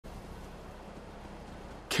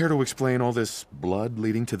Care to explain all this blood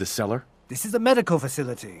leading to the cellar? This is a medical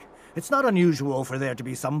facility. It's not unusual for there to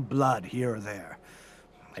be some blood here or there.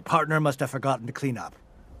 My partner must have forgotten to clean up.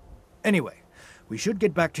 Anyway, we should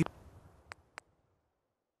get back to...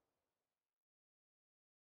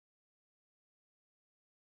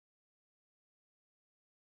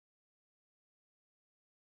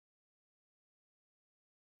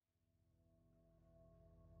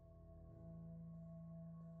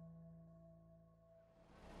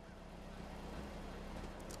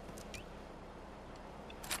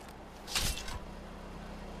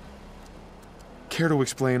 Care to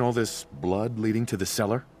explain all this blood leading to the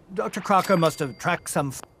cellar? Dr. Crocker must have tracked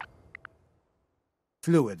some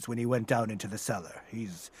fluids when he went down into the cellar.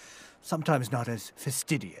 He's sometimes not as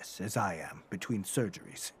fastidious as I am between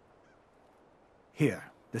surgeries.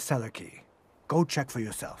 Here, the cellar key. Go check for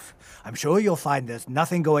yourself. I'm sure you'll find there's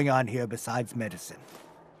nothing going on here besides medicine.